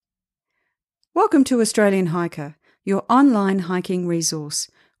Welcome to Australian Hiker, your online hiking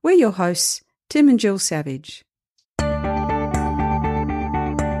resource. We're your hosts, Tim and Jill Savage.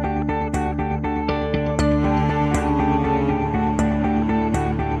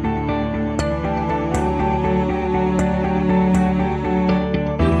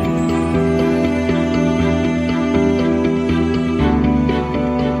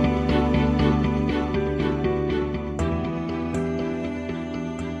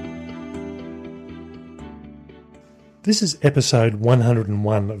 This is episode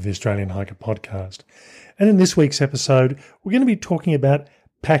 101 of the Australian Hiker podcast. And in this week's episode, we're going to be talking about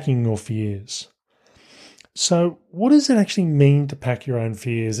packing your fears. So what does it actually mean to pack your own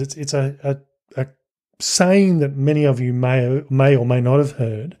fears? It's a saying that many of you may or may not have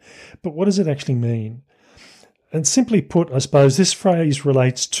heard, but what does it actually mean? And simply put, I suppose this phrase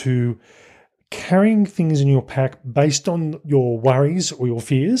relates to carrying things in your pack based on your worries or your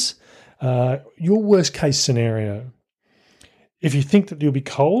fears, your worst case scenario. If you think that you'll be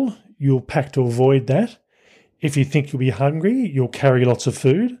cold, you'll pack to avoid that. If you think you'll be hungry, you'll carry lots of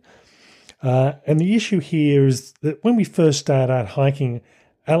food. And the issue here is that when we first start out hiking,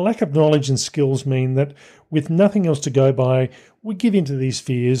 our lack of knowledge and skills mean that with nothing else to go by, we give into these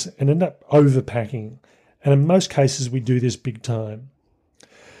fears and end up overpacking. And in most cases, we do this big time.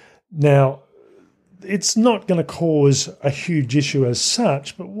 Now, it's not going to cause a huge issue as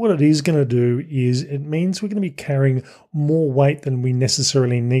such, but what it is going to do is it means we're going to be carrying more weight than we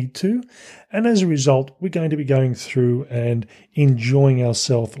necessarily need to. And as a result, we're going to be going through and enjoying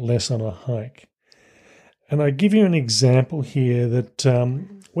ourselves less on a hike. And I give you an example here that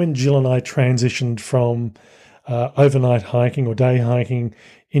when Jill and I transitioned from overnight hiking or day hiking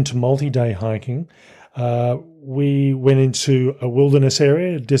into multi-day hiking, we went into a wilderness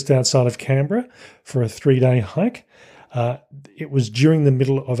area just outside of Canberra for a 3-day hike. It was during the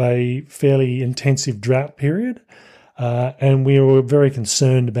middle of a fairly intensive drought period, and we were very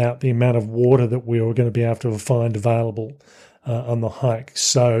concerned about the amount of water that we were going to be able to find available on the hike.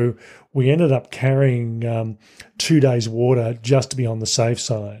 So we ended up carrying 2 days' water just to be on the safe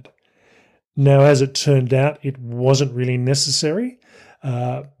side. Now, as it turned out, it wasn't really necessary.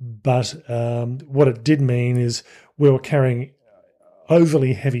 But what it did mean is we were carrying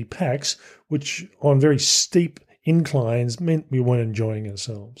overly heavy packs, which on very steep inclines meant we weren't enjoying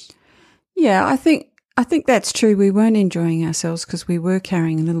ourselves. Yeah, I think that's true. We weren't enjoying ourselves because we were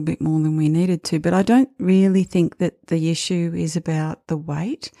carrying a little bit more than we needed to. But I don't really think that the issue is about the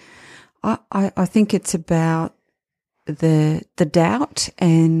weight. I think it's about the doubt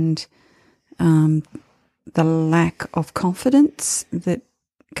and the lack of confidence that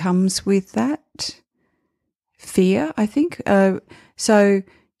comes with that fear, I think. So,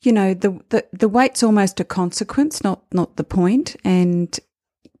 you know, the weight's almost a consequence, not the point. And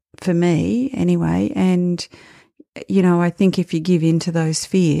for me, anyway, and, you know, I think if you give in to those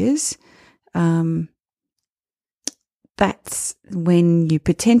fears, that's when you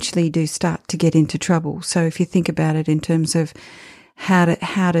potentially do start to get into trouble. So if you think about it in terms of how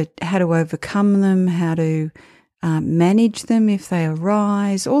to overcome them, how to manage them if they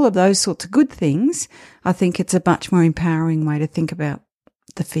arise, all of those sorts of good things, I think it's a much more empowering way to think about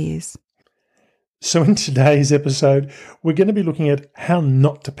the fears. So in today's episode, we're going to be looking at how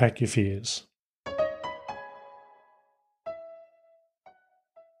not to pack your fears.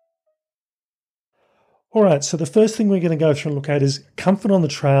 All right, so the first thing we're going to go through and look at is comfort on the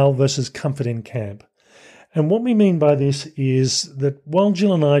trail versus comfort in camp. And what we mean by this is that while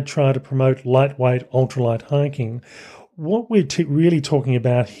Jill and I try to promote lightweight, ultralight hiking, what we're really talking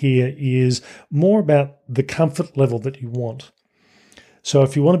about here is more about the comfort level that you want. So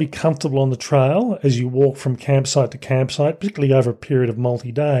if you want to be comfortable on the trail as you walk from campsite to campsite, particularly over a period of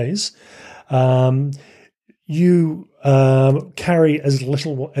multi-days, you carry as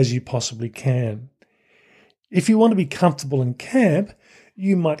little as you possibly can. If you want to be comfortable in camp,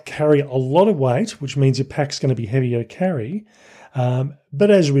 you might carry a lot of weight, which means your pack's going to be heavier to carry.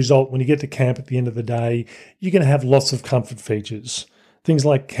 But as a result, when you get to camp at the end of the day, you're going to have lots of comfort features. Things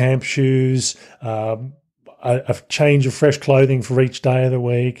like camp shoes, a change of fresh clothing for each day of the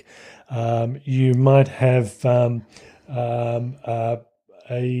week. You might have an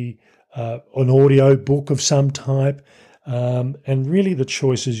audio book of some type. And really the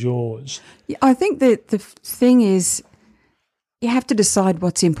choice is yours. Yeah, I think that the thing is, you have to decide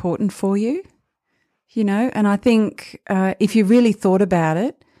what's important for you, you know, and I think if you really thought about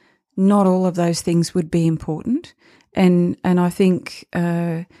it, not all of those things would be important. And I think,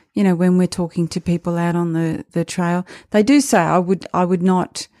 you know, when we're talking to people out on the trail, they do say, I would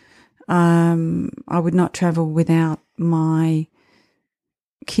not travel without my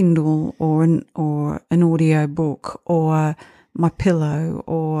Kindle or an audio book or my pillow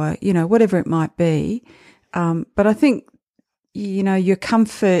or, whatever it might be. But I think, your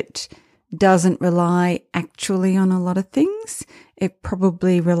comfort doesn't rely actually on a lot of things. It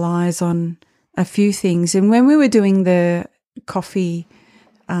probably relies on a few things. And when we were doing the coffee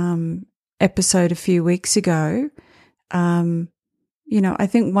episode a few weeks ago, I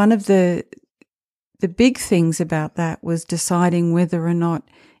think one of the big things about that was deciding whether or not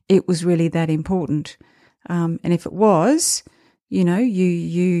it was really that important. And if it was,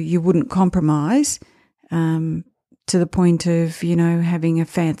 you wouldn't compromise to the point of, having a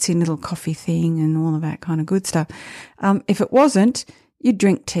fancy little coffee thing and all of that kind of good stuff. If it wasn't, you'd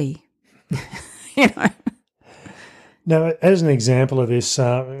drink tea. Now, as an example of this,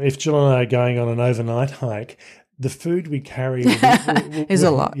 if Jill and I are going on an overnight hike, the food we carry is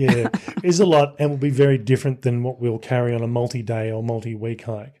a lot. Yeah, is a lot and will be very different than what we'll carry on a multi-day or multi-week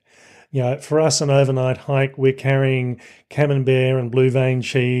hike. For us, an overnight hike, we're carrying camembert and blue vein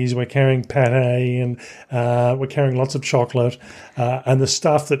cheese, we're carrying pate, and we're carrying lots of chocolate, and the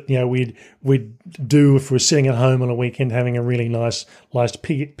stuff that we'd do if we're sitting at home on a weekend having a really nice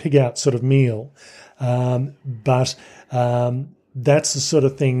pig out sort of meal. But that's the sort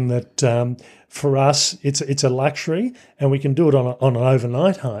of thing that for us it's a luxury, and we can do it on an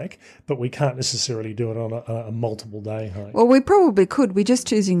overnight hike, but we can't necessarily do it on a multiple day hike. Well, we probably could. We're just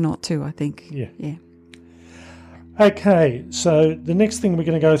choosing not to, I think. Yeah. Yeah. Okay, so the next thing we're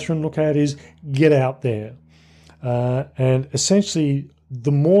going to go through and look at is get out there. And essentially,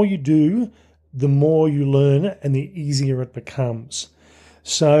 the more you do, the more you learn and the easier it becomes.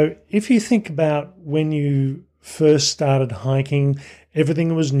 So if you think about when you first started hiking,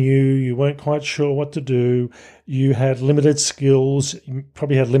 everything was new, you weren't quite sure what to do, you had limited skills, you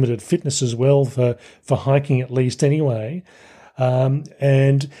probably had limited fitness as well for hiking at least anyway.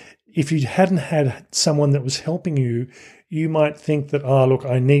 And if you hadn't had someone that was helping you, you might think that,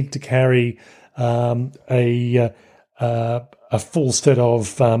 I need to carry a full set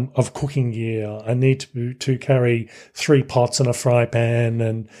of cooking gear. I need to carry 3 pots and a fry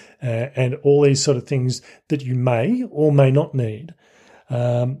pan and all these sort of things that you may or may not need.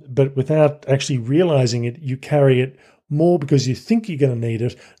 But without actually realizing it, you carry it more because you think you're going to need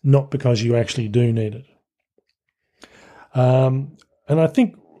it, not because you actually do need it. And I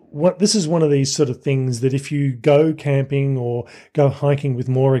think this is one of these sort of things that if you go camping or go hiking with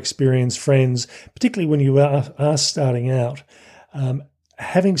more experienced friends, particularly when you are starting out,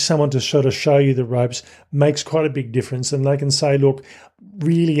 having someone to sort of show you the ropes makes quite a big difference. And they can say, look,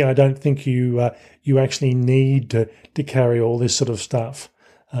 really, I don't think you actually need to carry all this sort of stuff.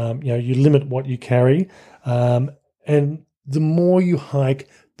 You limit what you carry. And the more you hike,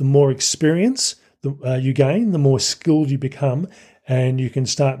 the more experience you gain, the more skilled you become, and you can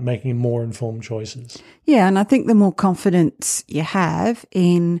start making more informed choices. Yeah, and I think the more confidence you have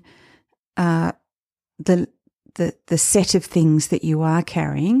in the set of things that you are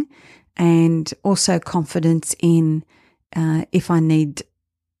carrying, and also confidence in if I need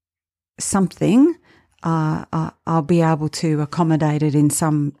something, I'll be able to accommodate it in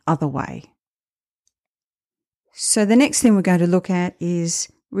some other way. So the next thing we're going to look at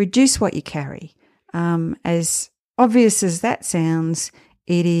is reduce what you carry. As obvious as that sounds,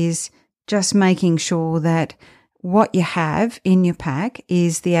 it is just making sure that what you have in your pack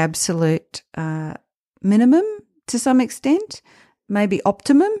is the absolute minimum to some extent, maybe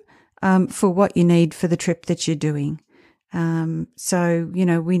optimum for what you need for the trip that you're doing. So,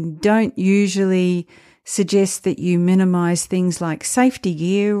 we don't usually suggest that you minimize things like safety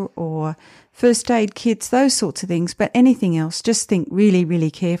gear or first aid kits, those sorts of things, but anything else, just think really,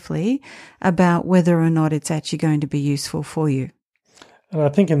 really carefully about whether or not it's actually going to be useful for you. And I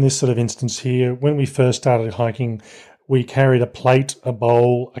think in this sort of instance here, when we first started hiking, we carried a plate, a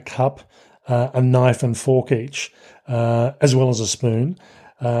bowl, a cup, a knife and fork each, as well as a spoon,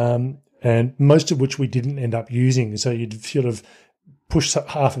 and most of which we didn't end up using. So you'd sort of push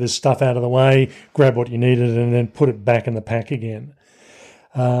half of this stuff out of the way, grab what you needed, and then put it back in the pack again.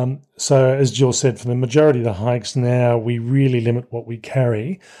 So as Jill said, for the majority of the hikes now, we really limit what we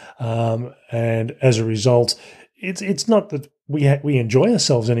carry. And as a result, it's not that we enjoy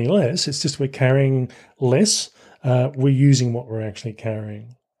ourselves any less. It's just we're carrying less. We're using what we're actually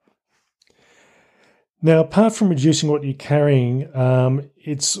carrying. Now, apart from reducing what you're carrying,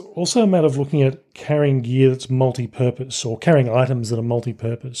 it's also a matter of looking at carrying gear that's multi-purpose or carrying items that are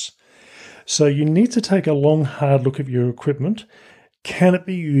multi-purpose. So you need to take a long, hard look at your equipment. Can it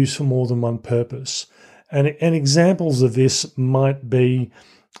be used for more than one purpose? And examples of this might be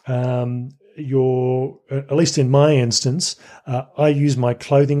at least in my instance, I use my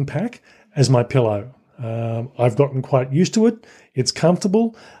clothing pack as my pillow. I've gotten quite used to it. It's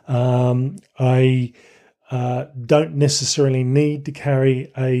comfortable. I don't necessarily need to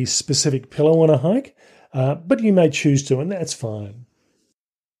carry a specific pillow on a hike, but you may choose to, and that's fine.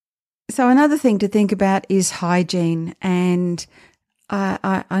 So another thing to think about is hygiene. And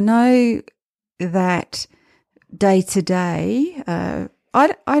I know that day to day, I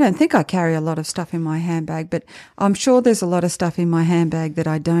don't think I carry a lot of stuff in my handbag, but I'm sure there's a lot of stuff in my handbag that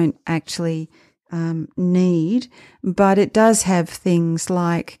I don't actually need. But it does have things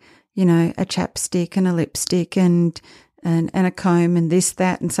like, a chapstick and a lipstick and a comb and this,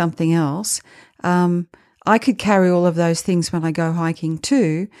 that, and something else. I could carry all of those things when I go hiking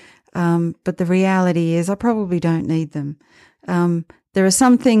too, but the reality is I probably don't need them. There are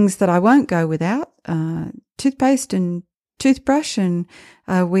some things that I won't go without, toothpaste and toothbrush, and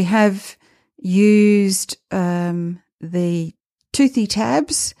we have used the toothy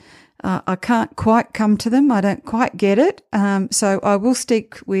tabs. I can't quite come to them. I don't quite get it. So I will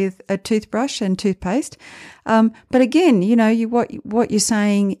stick with a toothbrush and toothpaste. But again, what you're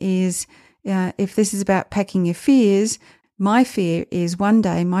saying is, if this is about packing your fears, my fear is one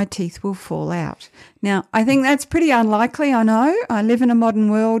day my teeth will fall out. Now, I think that's pretty unlikely. I know I live in a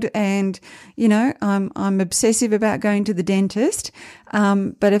modern world, and I'm obsessive about going to the dentist.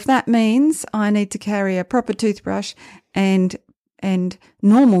 But if that means I need to carry a proper toothbrush and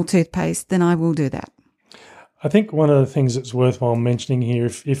normal toothpaste, then I will do that. I think one of the things that's worthwhile mentioning here,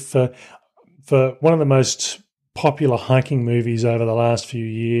 if for one of the most popular hiking movies over the last few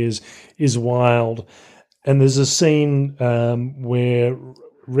years is Wild, and there's a scene where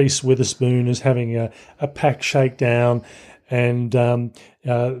Reese Witherspoon is having a pack shakedown, and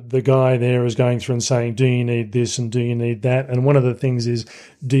the guy there is going through and saying, do you need this and do you need that? And one of the things is,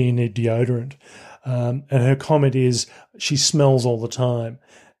 do you need deodorant? And her comment is, she smells all the time.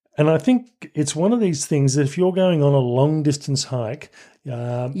 And I think it's one of these things that if you're going on a long distance hike,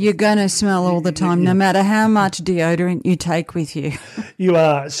 you're going to smell all the time, no matter how much deodorant you take with you. You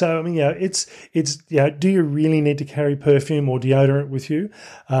are. So, I mean, it's do you really need to carry perfume or deodorant with you?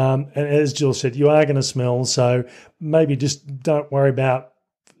 And as Jill said, you are going to smell. So maybe just don't worry about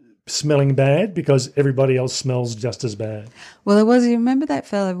smelling bad, because everybody else smells just as bad. Well, you remember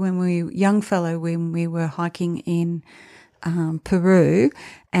that young fellow when we were hiking in Peru,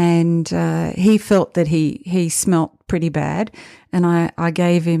 and he felt that he smelt pretty bad, and I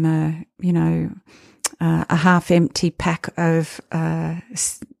gave him a half empty pack of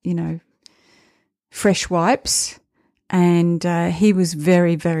fresh wipes, and he was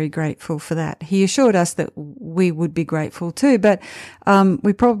very, very grateful for that. He assured us that we would be grateful too, but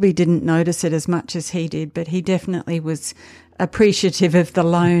we probably didn't notice it as much as he did, but he definitely was appreciative of the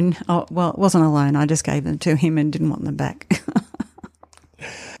loan. Oh, well, it wasn't a loan. I just gave them to him and didn't want them back.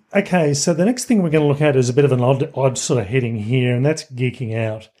 Okay, so the next thing we're going to look at is a bit of an odd sort of heading here, and that's geeking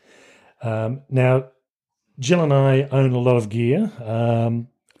out. Now, Jill and I own a lot of gear.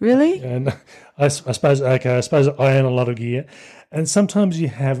 Really? And I suppose I own a lot of gear, and sometimes you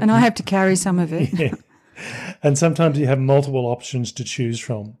have... And I have to carry some of it. Yeah. And sometimes you have multiple options to choose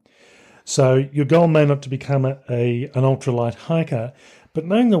from. So your goal may not to become an ultralight hiker, but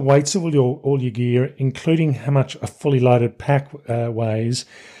knowing the weights of all your gear, including how much a fully loaded pack weighs,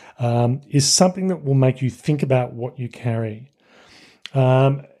 is something that will make you think about what you carry.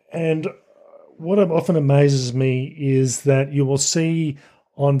 And what often amazes me is that you will see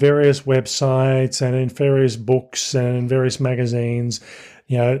on various websites and in various books and in various magazines,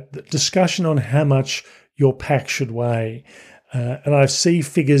 the discussion on how much your pack should weigh. And I see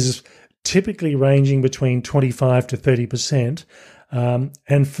figures typically ranging between 25 to 30%.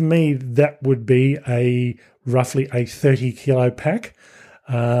 And for me, that would be roughly a 30 kilo pack.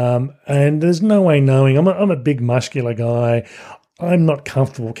 And there's no way knowing. I'm a big muscular guy. I'm not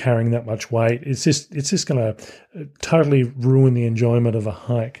comfortable carrying that much weight. It's just going to totally ruin the enjoyment of a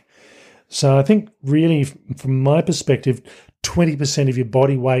hike. So I think really, from my perspective, 20% of your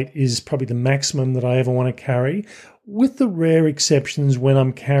body weight is probably the maximum that I ever want to carry, with the rare exceptions when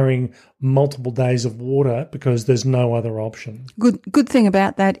I'm carrying multiple days of water because there's no other option. Good thing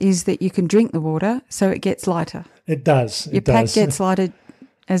about that is that you can drink the water, so it gets lighter. It does. Your pack gets lighter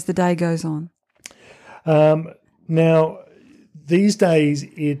as the day goes on. Now, these days,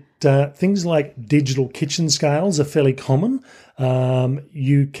 things like digital kitchen scales are fairly common.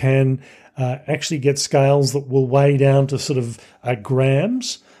 You can actually get scales that will weigh down to sort of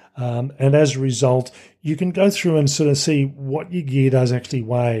grams. And as a result, you can go through and sort of see what your gear does actually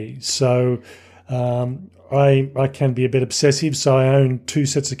weigh. So I can be a bit obsessive, so I own 2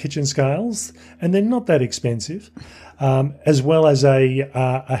 sets of kitchen scales, and they're not that expensive, as well as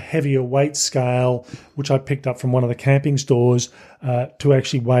a heavier weight scale, which I picked up from one of the camping stores to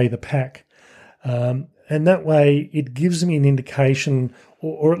actually weigh the pack. And that way it gives me an indication,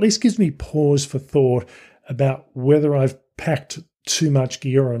 or at least gives me pause for thought about whether I've packed too much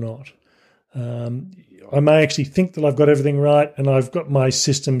gear or not. I may actually think that I've got everything right, and I've got my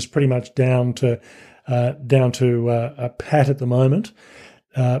systems pretty much down to a pat at the moment.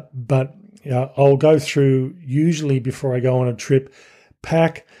 But I'll go through, usually before I go on a trip,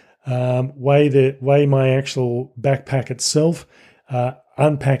 pack, weigh my actual backpack itself,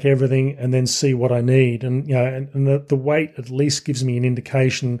 unpack everything, and then see what I need. And the weight at least gives me an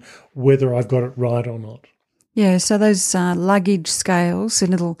indication whether I've got it right or not. Yeah, so those luggage scales, the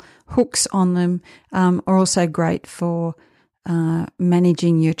little hooks on them, are also great for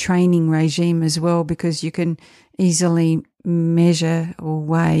managing your training regime as well, because you can easily measure or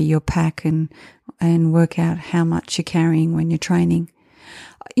weigh your pack and work out how much you're carrying when you're training.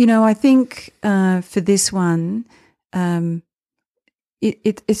 I think for this one,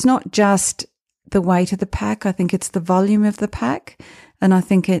 it's not just the weight of the pack. I think it's the volume of the pack, and I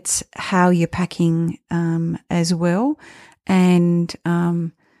think it's how you're packing as well. And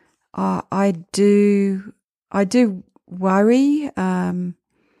I do worry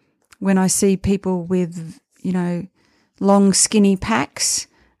when I see people with long skinny packs.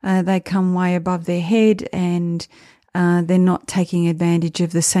 They come way above their head, and they're not taking advantage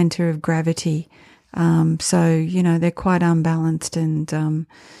of the center of gravity. So they're quite unbalanced, and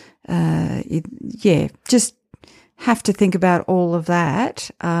just have to think about all of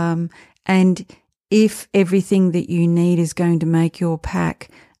that. And if everything that you need is going to make your pack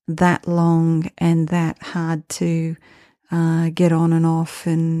that long and that hard to get on and off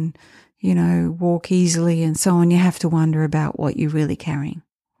and, walk easily and so on, you have to wonder about what you're really carrying.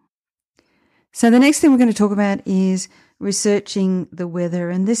 So the next thing we're going to talk about is researching the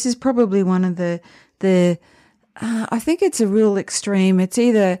weather. And this is probably one of the I think it's a real extreme. It's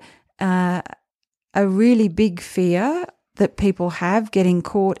either a really big fear that people have, getting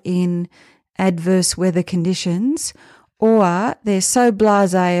caught in adverse weather conditions, or they're so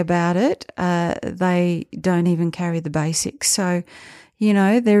blasé about it, they don't even carry the basics. So,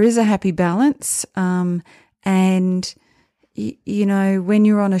 there is a happy balance. And, when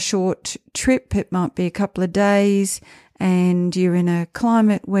you're on a short trip, it might be a couple of days, and you're in a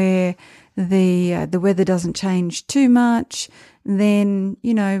climate where the weather doesn't change too much, then,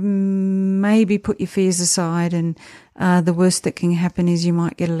 maybe put your fears aside, and the worst that can happen is you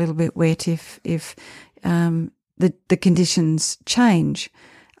might get a little bit wet if the conditions change.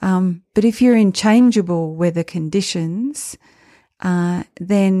 But if you're in changeable weather conditions,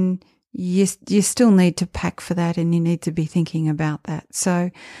 then you still need to pack for that, and you need to be thinking about that. So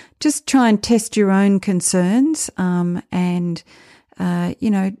just try and test your own concerns. And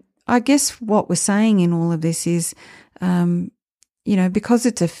I guess what we're saying in all of this is, because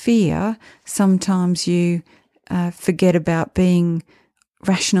it's a fear, sometimes you forget about being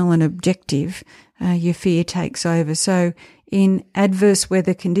rational and objective. Your fear takes over. So in adverse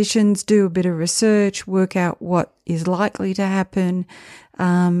weather conditions, do a bit of research, work out what is likely to happen,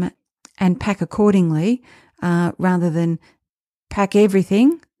 and pack accordingly, rather than pack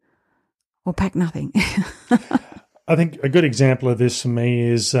everything or pack nothing. I think a good example of this for me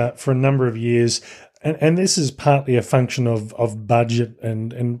is for a number of years, and this is partly a function of budget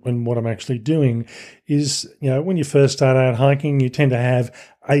and what I'm actually doing, is, when you first start out hiking, you tend to have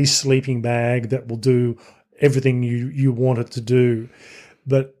a sleeping bag that will do everything you want it to do.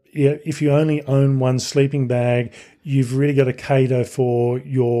 But if you only own one sleeping bag, you've really got to cater for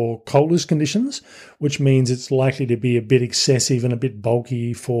your coldest conditions, which means it's likely to be a bit excessive and a bit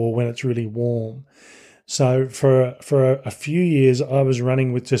bulky for when it's really warm. So for a few years, I was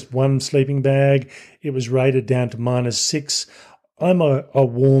running with just one sleeping bag. It was rated down to -6. I'm a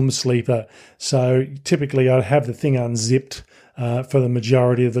warm sleeper, so typically I'd have the thing unzipped for the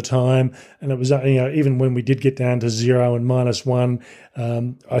majority of the time. And it was, even when we did get down to 0 and -1,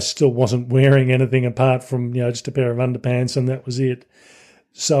 I still wasn't wearing anything apart from, just a pair of underpants, and that was it.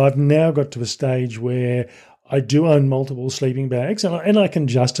 So I've now got to a stage where I do own multiple sleeping bags, and I can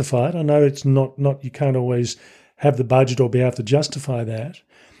justify it. I know it's not you can't always have the budget or be able to justify that,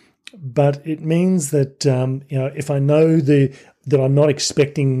 but it means that if I know that I'm not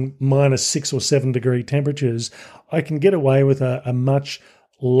expecting -6 or 7 degree temperatures, I can get away with a much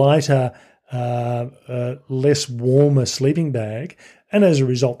lighter, less warmer sleeping bag, and as a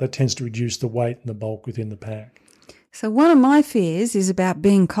result, that tends to reduce the weight and the bulk within the pack. So one of my fears is about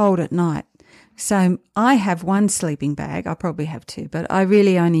being cold at night. So I have one sleeping bag. I probably have two, but I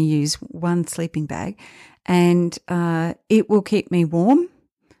really only use one sleeping bag, and it will keep me warm,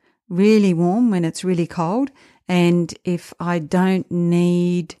 really warm when it's really cold. And if I don't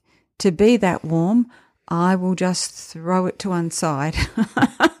need to be that warm, I will just throw it to one side.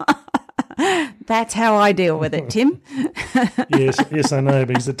 That's how I deal with it, Tim. Yes, I know,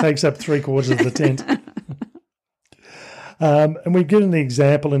 because it takes up 3/4 of the tent. And we've given the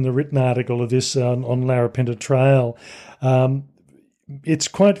example in the written article of this on Larapinta Trail. It's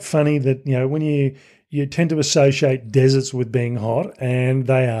quite funny that, when you tend to associate deserts with being hot, and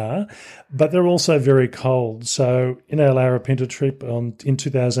they are, but they're also very cold. So in our Larapinta trip in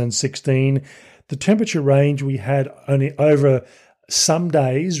 2016, the temperature range we had only over some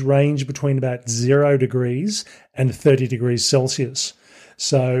days ranged between about 0 degrees and 30 degrees Celsius.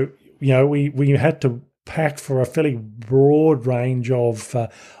 So, we had to pack for a fairly broad range of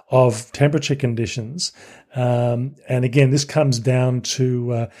temperature conditions. And again, this comes down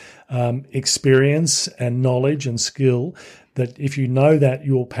to experience and knowledge and skill, that if you know that,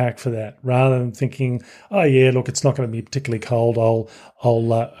 you'll pack for that, rather than thinking, oh yeah, look, it's not going to be particularly cold, I'll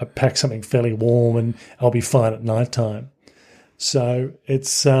pack something fairly warm and I'll be fine at night time. So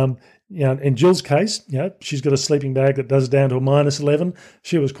it's, in Jill's case, she's got a sleeping bag that does down to a -11.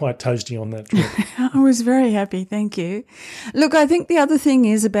 She was quite toasty on that trip. I was very happy, thank you. Look, I think the other thing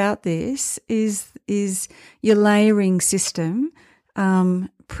is about this is your layering system.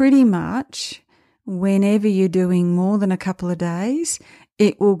 Pretty much whenever you're doing more than a couple of days,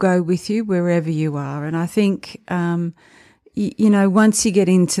 it will go with you wherever you are. And I think, once you get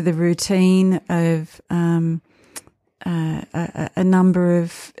into the routine of a number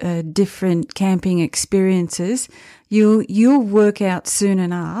of different camping experiences, you'll work out soon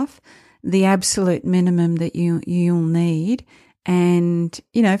enough the absolute minimum that you'll need. And,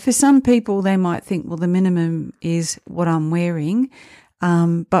 for some people, they might think, well, the minimum is what I'm wearing.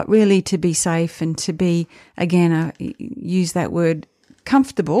 But really, to be safe and to be, again, use that word,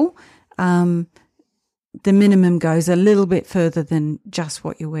 comfortable, the minimum goes a little bit further than just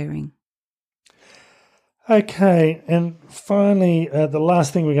what you're wearing. Okay, and finally, the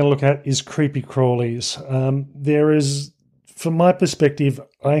last thing we're going to look at is creepy crawlies. There is, from my perspective,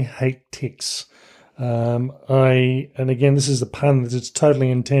 I hate ticks. And again, this is a pun that it's totally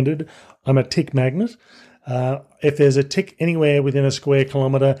intended. I'm a tick magnet. If there's a tick anywhere within a square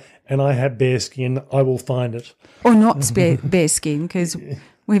kilometre and I have bare skin, I will find it. Or not bare skin, because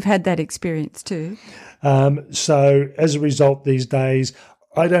we've had that experience too. So as a result, these days,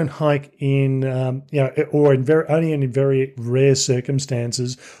 I don't hike in, or only in very rare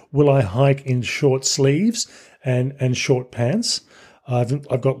circumstances will I hike in short sleeves and short pants.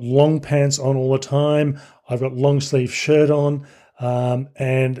 I've got long pants on all the time. I've got long sleeve shirt on.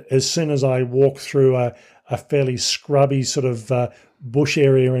 And as soon as I walk through a fairly scrubby sort of bush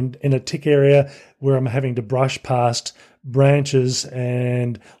area in a tick area where I'm having to brush past branches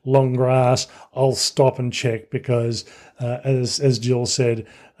and long grass, I'll stop and check, because as Jill said,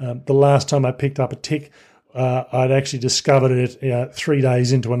 the last time I picked up a tick, I'd actually discovered it 3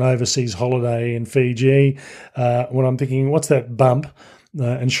 days into an overseas holiday in Fiji, when I'm thinking, what's that bump?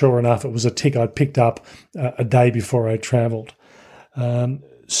 And sure enough, it was a tick I'd picked up a day before I travelled.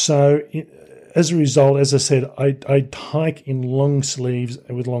 So as a result, as I said, I hike in long sleeves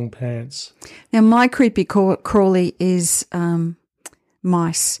with long pants. Now, my creepy crawly is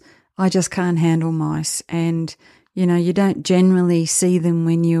mice. I just can't handle mice. And, you don't generally see them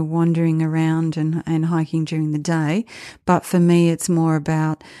when you're wandering around and hiking during the day. But for me, it's more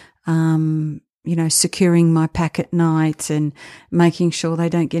about, securing my pack at night and making sure they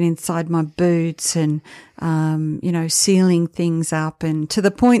don't get inside my boots and, sealing things up, and to the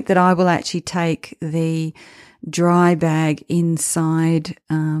point that I will actually take the dry bag inside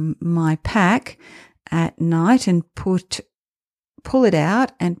my pack at night and pull it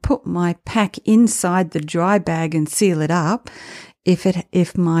out and put my pack inside the dry bag and seal it up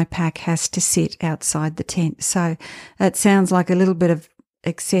if my pack has to sit outside the tent. So that sounds like a little bit of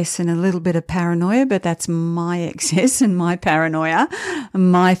excess and a little bit of paranoia, but that's my excess and my paranoia,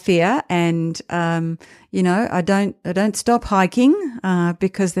 my fear. And, I don't stop hiking,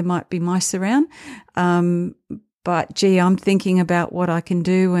 because there might be mice around. But gee, I'm thinking about what I can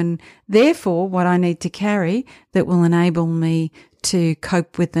do and therefore what I need to carry that will enable me to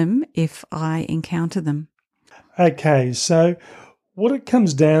cope with them if I encounter them. Okay. So what it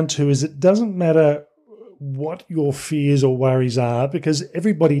comes down to is it doesn't matter what your fears or worries are, because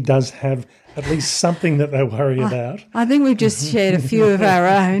everybody does have at least something that they worry about. I think we've just shared a few of our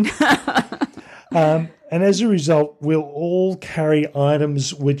own. And as a result, we'll all carry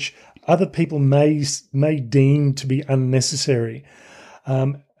items which other people may deem to be unnecessary.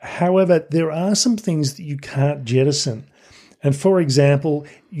 However, there are some things that you can't jettison. And for example,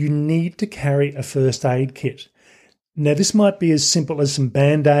 you need to carry a first aid kit. Now, this might be as simple as some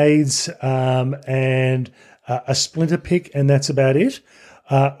Band-Aids and a splinter pick, and that's about it.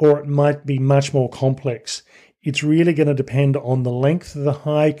 Or it might be much more complex. It's really going to depend on the length of the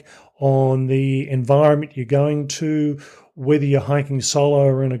hike, on the environment you're going to, whether you're hiking solo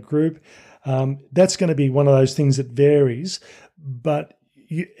or in a group. That's going to be one of those things that varies. But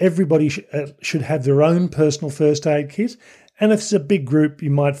everybody should have their own personal first aid kit. And if it's a big group,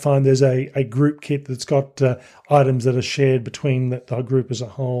 you might find there's a group kit that's got items that are shared between the group as a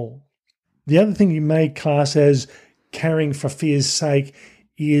whole. The other thing you may class as carrying for fear's sake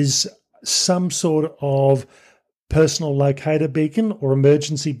is some sort of personal locator beacon or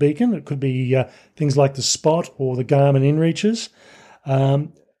emergency beacon. It could be things like the Spot or the Garmin InReaches.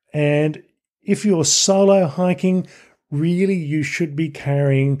 And if you're solo hiking, really you should be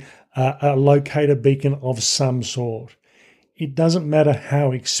carrying a locator beacon of some sort. It doesn't matter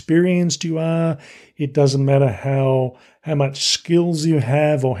how experienced you are. It doesn't matter how much skills you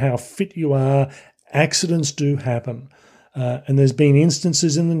have or how fit you are. Accidents do happen. And there's been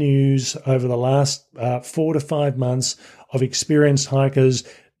instances in the news over the last 4 to 5 months of experienced hikers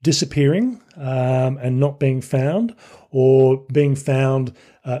disappearing and not being found, or being found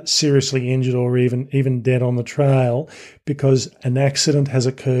seriously injured or even dead on the trail because an accident has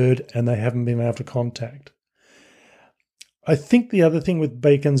occurred and they haven't been able to contact. I think the other thing with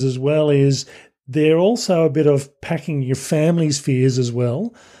beacons as well is they're also a bit of packing your family's fears as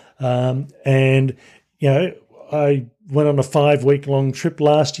well. And, you know, I went on a 5-week-long trip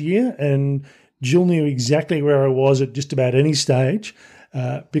last year, and Jill knew exactly where I was at just about any stage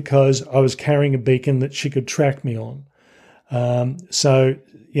because I was carrying a beacon that she could track me on. So,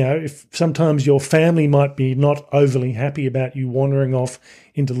 you know, if sometimes your family might be not overly happy about you wandering off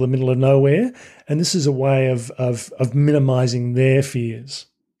into the middle of nowhere, and this is a way of minimising their fears.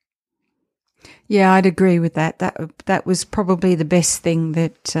 Yeah, I'd agree with that. That was probably the best thing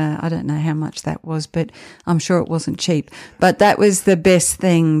that I don't know how much that was, but I'm sure it wasn't cheap. But that was the best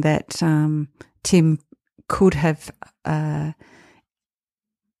thing that Tim could have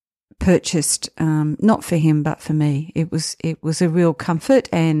purchased, not for him but for me. It was a real comfort,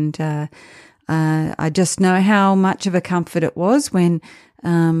 and I just know how much of a comfort it was when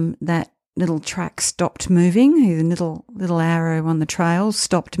that little track stopped moving. The little arrow on the trail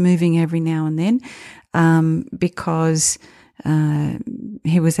stopped moving every now and then because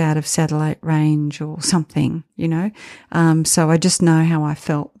he was out of satellite range or something, you know. So I just know how I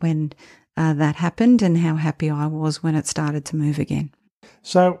felt when that happened and how happy I was when it started to move again.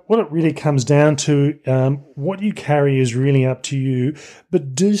 So what it really comes down to, what you carry is really up to you,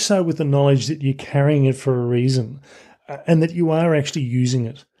 but do so with the knowledge that you're carrying it for a reason and that you are actually using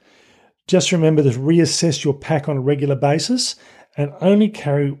it. Just remember to reassess your pack on a regular basis and only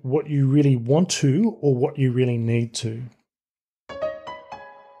carry what you really want to or what you really need to.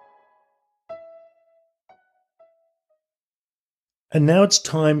 And now it's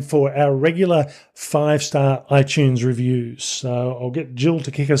time for our regular 5-star iTunes reviews. So I'll get Jill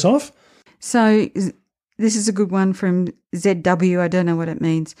to kick us off. So this is a good one from ZW. I don't know what it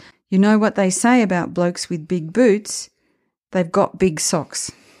means. You know what they say about blokes with big boots? They've got big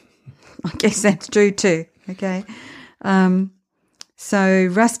socks. I guess that's true too. Okay. So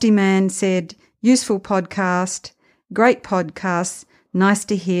Rusty Man said, useful podcast, great podcast, nice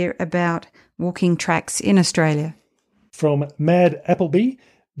to hear about walking tracks in Australia. From Mad Appleby,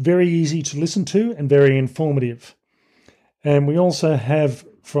 very easy to listen to and very informative. And we also have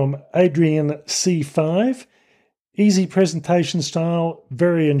from Adrian C5, easy presentation style,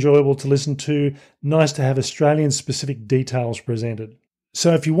 very enjoyable to listen to, nice to have Australian-specific details presented.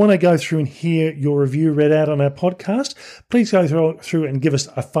 So if you want to go through and hear your review read out on our podcast, please go through and give us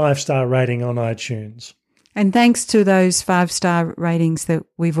a 5-star rating on iTunes. And thanks to those 5-star ratings that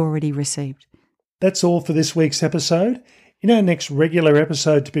we've already received. That's all for this week's episode. In our next regular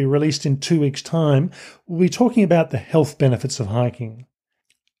episode to be released in 2 weeks' time, we'll be talking about the health benefits of hiking.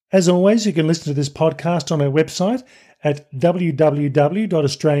 As always, you can listen to this podcast on our website at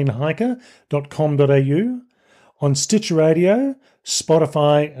www.australianhiker.com.au, on Stitcher Radio,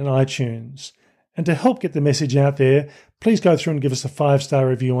 Spotify and iTunes. And to help get the message out there, please go through and give us a 5-star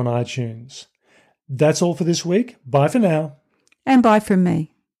review on iTunes. That's all for this week. Bye for now. And bye from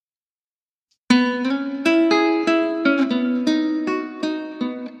me.